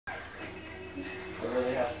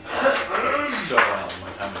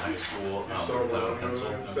school with a pencil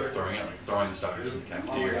and throwing the stuffers in the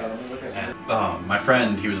cafeteria. And my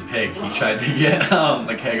friend, he was a pig. He tried to get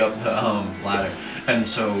the keg up the ladder, and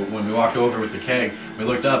so when we walked over with the keg, we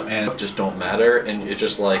looked up and just don't matter, and it's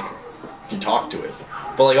just like you talk to it.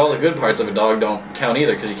 But like all the good parts of a dog don't count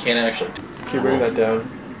either because you can't actually. Can you bring that down?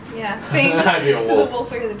 Yeah, same. I'd be a wolf. The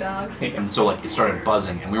wolf or the dog. And so like it started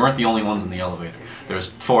buzzing, and we weren't the only ones in the elevator. There was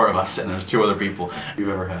 4 of us, and there was 2 other people you've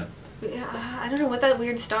ever had. Yeah, I don't know what that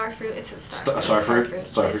weird star fruit. It's a star. Star fruit.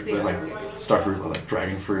 Basically, There's it's like weird. star fruit, like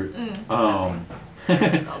dragon fruit. It's called.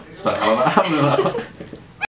 I don't know.